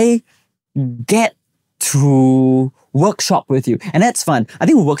I get to workshop with you. And that's fun. I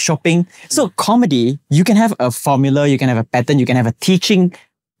think workshopping, so comedy, you can have a formula, you can have a pattern, you can have a teaching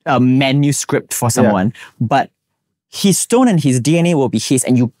a manuscript for someone, but his tone and his DNA will be his,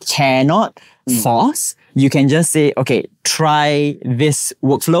 and you cannot force. You can just say, okay, try this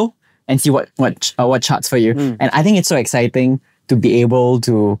workflow and see what charts for you. And I think it's so exciting to be able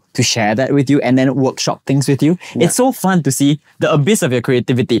to share that with you and then workshop things with you. Yeah. It's so fun to see the abyss of your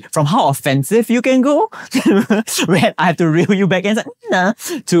creativity, from how offensive you can go, when I have to reel you back and say, nah,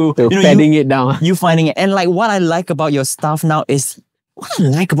 to padding it down. You finding it. And like what I like about your stuff now is,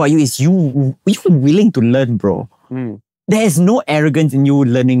 you're willing to learn, bro. There is no arrogance in you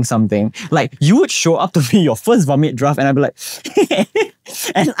learning something. Like, you would show up to me your first vomit draft and I'd be like,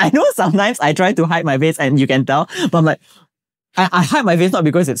 and I know sometimes I try to hide my face and you can tell, but I'm like, I hide my face not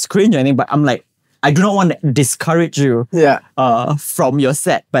because it's cringe or anything, but I'm like, I do not want to discourage you from your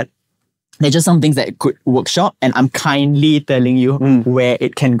set, but there's just some things that could workshop and I'm kindly telling you where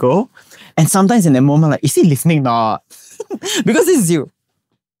it can go. And sometimes in the moment, like, is he listening? Not. Because this is you.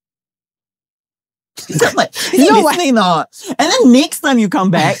 I'm like, is he listening? Not. And then next time you come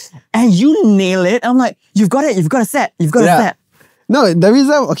back and you nail it, I'm like, you've got it, you've got a set, you've got a set. No, the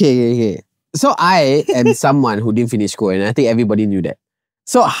reason, okay. So I am someone who didn't finish school, and I think everybody knew that.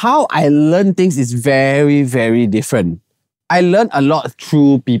 So how I learn things is very, very different. I learn a lot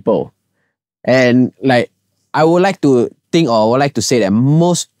through people. And like, I would like to think, or I would like to say that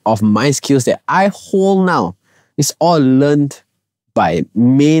most of my skills that I hold now is all learned by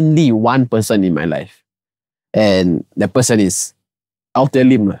mainly one person in my life. And that person is Alter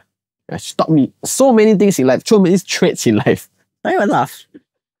Lim. She taught me so many things in life, so many traits in life. I even laugh.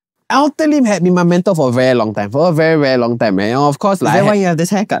 Alter Lim had been my mentor for a very long time. For a very, very long time. And of course, like, is that why you have this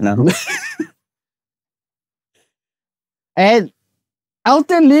haircut now? And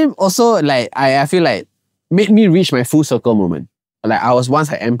Alter Lim also, like, I feel like, made me reach my full circle moment. Like, I was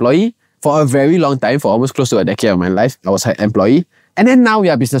once an employee for a very long time, for almost close to a decade of my life. I was an employee. And then now we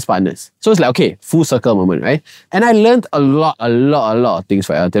are business partners. So it's like, okay, full circle moment, right? And I learned a lot of things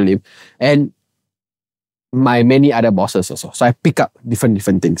from Alter Lim. And my many other bosses also. So I pick up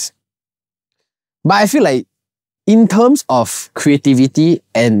different things. But I feel like in terms of creativity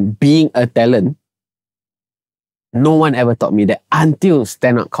and being a talent, no one ever taught me that until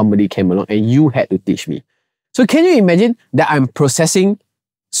stand-up comedy came along and you had to teach me. So can you imagine that I'm processing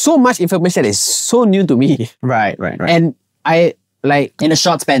so much information that is so new to me? Right. And I like... in a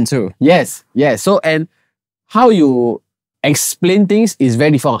short span too. Yes. So, and how you explain things is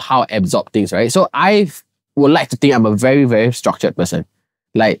very different from how I absorb things, right? So I would like to think I'm a very, very structured person.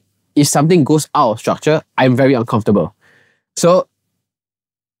 Like, if something goes out of structure, I'm very uncomfortable. So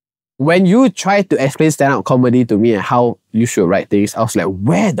when you try to explain stand-up comedy to me and how you should write things, I was like,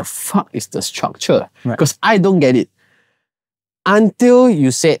 where the fuck is the structure? Because I don't get it. Until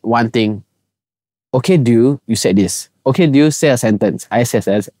you said one thing, okay, Dew, you said this. Okay, Dew, say a sentence. I say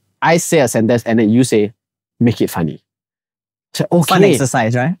a sentence and then you say, make it funny. So, okay. Fun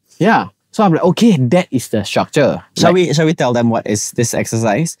exercise, right? Yeah. So I'm like, okay, that is the structure. Shall we tell them what is this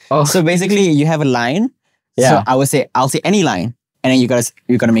exercise? Oh. So basically, you have a line. Yeah. So I'll say any line, and then you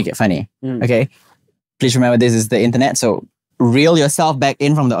gotta make it funny. Okay. Please remember, this is the internet, so reel yourself back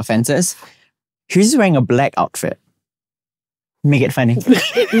in from the offenses. He's wearing a black outfit. Make it funny.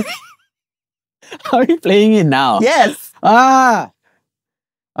 Are you playing it now? Yes.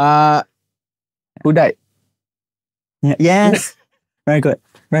 Who died? Yes. Very good.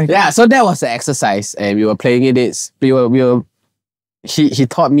 Yeah, so that was the exercise, and we were playing it. He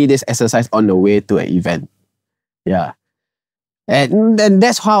taught me this exercise on the way to an event. Yeah. And then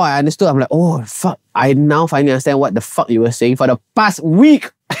that's how I understood. I'm like, oh, fuck. I now finally understand what the fuck you were saying for the past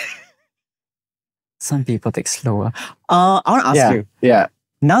week. Some people take slower. I want to ask you. Yeah.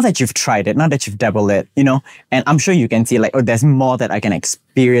 Now that you've tried it, now that you've dabbled it, and I'm sure you can see like, oh, there's more that I can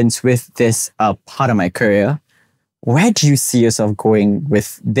experience with this part of my career. Where do you see yourself going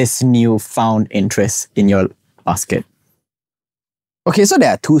with this newfound interest in your basket? Okay, so there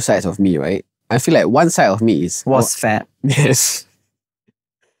are two sides of me, right? I feel like one side of me is... was fat. Yes.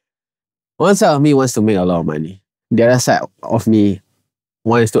 One side of me wants to make a lot of money. The other side of me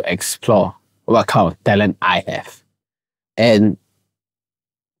wants to explore what kind of talent I have. And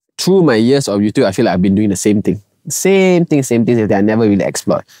through my years of YouTube, I feel like I've been doing the same thing. Same thing that I never really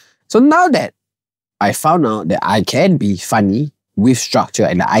explored. So now that I found out that I can be funny with structure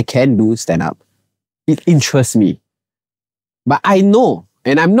and that I can do stand-up, it interests me. But I know,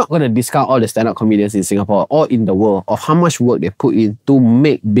 and I'm not going to discount all the stand-up comedians in Singapore or in the world of how much work they put in to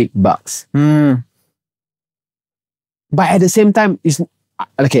make big bucks. But at the same time,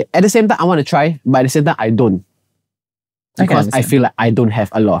 I want to try, but at the same time, I don't. Because I feel like I don't have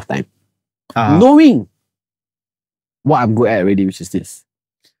a lot of time. Knowing what I'm good at already, which is this.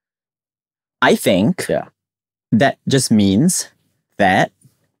 I think that just means that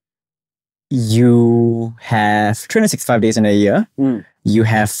you have 365 days in a year. You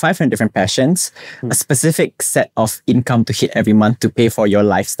have 500 different passions, a specific set of income to hit every month to pay for your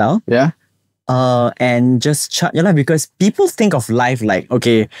lifestyle. Yeah. And just chart your life, because people think of life like,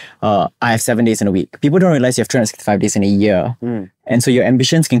 okay, I have 7 days in a week. People don't realize you have 365 days in a year. And so your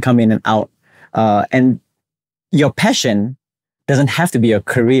ambitions can come in and out. And your passion doesn't have to be your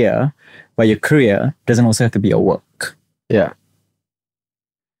career, but your career doesn't also have to be your work. Yeah.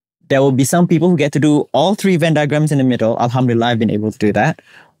 There will be some people who get to do all 3 Venn diagrams in the middle. Alhamdulillah, I've been able to do that.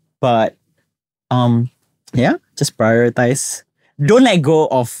 But yeah, just prioritize. Don't let go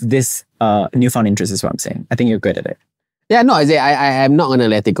of this newfound interest is what I'm saying. I think you're good at it. Yeah, no, I am not going to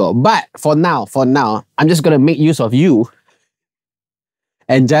let it go. But for now, I'm just going to make use of you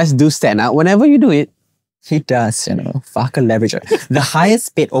and just do stand-up whenever you do it. He does, you know, fuck a leverager. The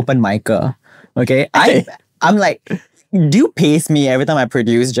highest paid open micer, okay? I'm like, do you pace me every time I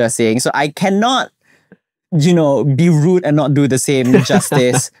produce Just Saying? So I cannot, you know, be rude and not do the same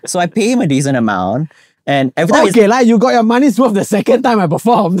justice. So I pay him a decent amount. And every time you got your money's worth the second time I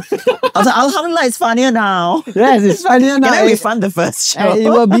performed. I was like, alhamdulillah, it's funnier now. Yes, it's funnier now. Can I refund the first show? It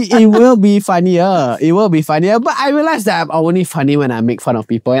will be funnier. It will be funnier. But I realize that I'm only funny when I make fun of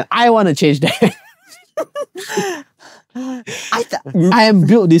people, and I want to change that. I am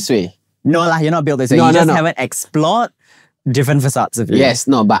built this way. No lah, you're not built this way. You just haven't explored different facades of you. Yes,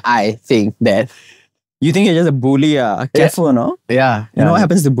 no, but I think that... You think you're just a bully? Careful, no? Yeah. You know what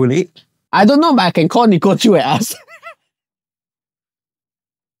happens to bully? I don't know, but I can call Nico Chu and ask.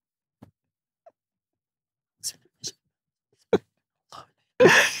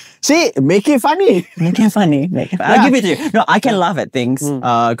 See, make it funny. Make it funny. I'll give it to you. No, I can laugh at things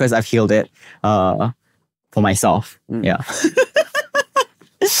because I've healed it for myself. Yeah.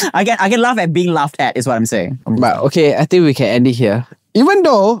 I can laugh at being laughed at is what I'm saying. But okay, I think we can end it here. Even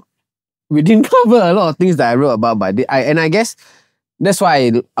though we didn't cover a lot of things that I wrote about, but I guess that's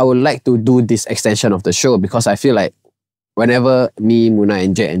why I would like to do this extension of the show, because I feel like whenever me, Muna,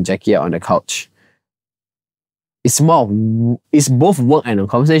 and Jack and Jackie are on the couch, it's both work and a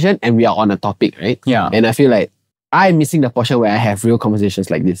conversation, and we are on a topic, right? Yeah. And I feel like I'm missing the portion where I have real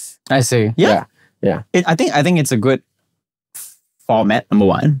conversations like this. I see. Yeah. I think it's a good format, number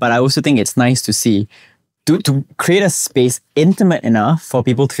one, but I also think it's nice to see, to create a space intimate enough for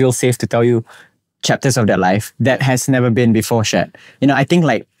people to feel safe to tell you chapters of their life that has never been before shared. You know, I think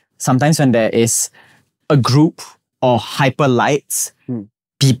like sometimes when there is a group or hyper lights,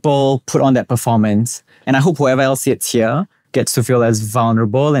 people put on that performance, and I hope whoever else sits here gets to feel as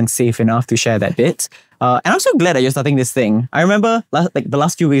vulnerable and safe enough to share that bit. And I'm so glad that you're starting this thing. I remember the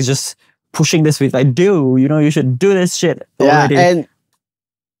last few weeks just pushing this with like, you should do this shit already. Yeah, and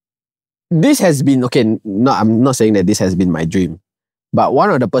this has been, okay, no, I'm not saying that this has been my dream, but one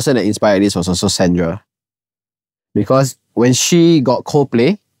of the person that inspired this was also Sandra. Because when she got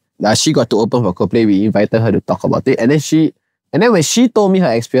Coldplay, she got to open for Coldplay, we invited her to talk about it. And then when she told me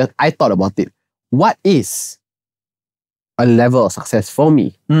her experience, I thought about it. What is a level of success for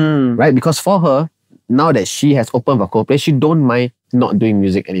me? Right? Because for her, now that she has opened for Coldplay, she don't mind not doing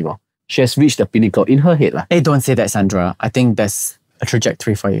music anymore. She has reached the pinnacle in her head. Hey, don't say that, Sandra. I think that's a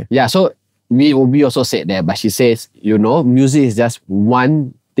trajectory for you. Yeah, so we also said that, but she says, you know, music is just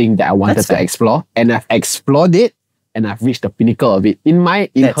one thing that I wanted to explore, and I've explored it, and I've reached the pinnacle of it in her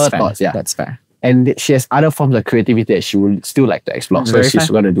thoughts. Yeah, that's fair. And she has other forms of creativity that she would still like to explore. So she's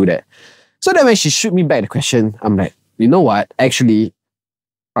going to do that. So then when she shoot me back the question, I'm like, you know what? Actually,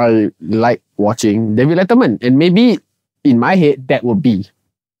 I like watching David Letterman. And maybe in my head, that would be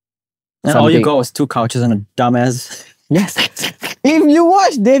and all you got was 2 couches and a dumbass. Yes. If you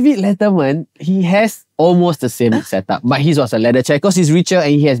watch David Letterman, he has almost the same setup. But his was a leather chair because he's richer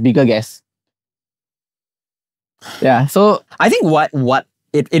and he has bigger guests. Yeah, so I think what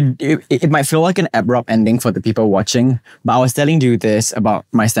it might feel like an abrupt ending for the people watching, but I was telling you this about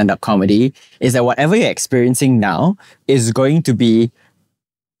my stand-up comedy, is that whatever you're experiencing now is going to be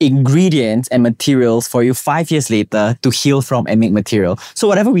ingredients and materials for you 5 years later to heal from and make material. So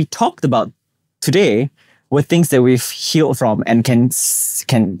whatever we talked about today were things that we've healed from and can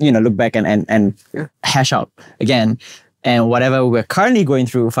look back and hash out again. And whatever we're currently going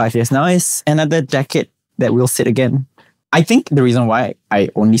through 5 years now is another decade that we'll sit again. I think the reason why I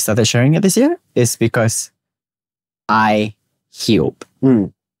only started sharing it this year is because I healed.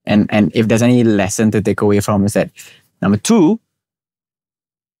 And if there's any lesson to take away from is that, number 2,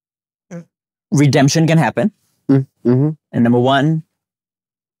 redemption can happen. And number 1,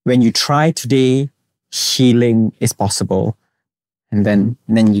 when you try today, healing is possible. And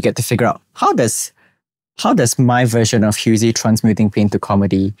then you get to figure out how does my version of Hirzi transmuting pain to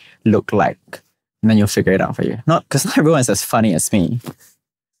comedy look like? And then you'll figure it out for you. Not because not everyone's as funny as me.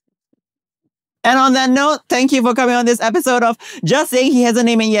 And on that note, thank you for coming on this episode of Just Saying He Hasn't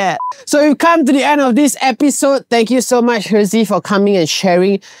Named It Yet. So we've come to the end of this episode. Thank you so much, Hirzi, for coming and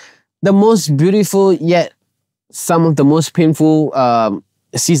sharing the most beautiful yet some of the most painful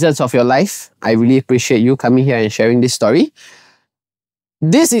seasons of your life. I really appreciate you coming here and sharing this story.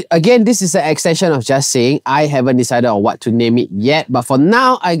 This is an extension of Just Saying. I haven't decided on what to name it yet, but for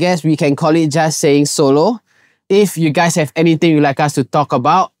now, I guess we can call it Just Saying Solo. If you guys have anything you'd like us to talk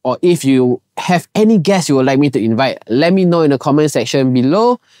about, or if you have any guests you would like me to invite, let me know in the comment section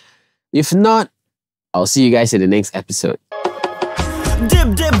below. If not, I'll see you guys in the next episode.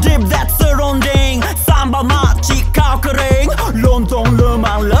 Dip, dip, dip, that's surrounding. Sambal maci kau kering. Lontong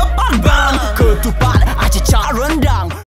lemang lepan ban. Ketupat aci caran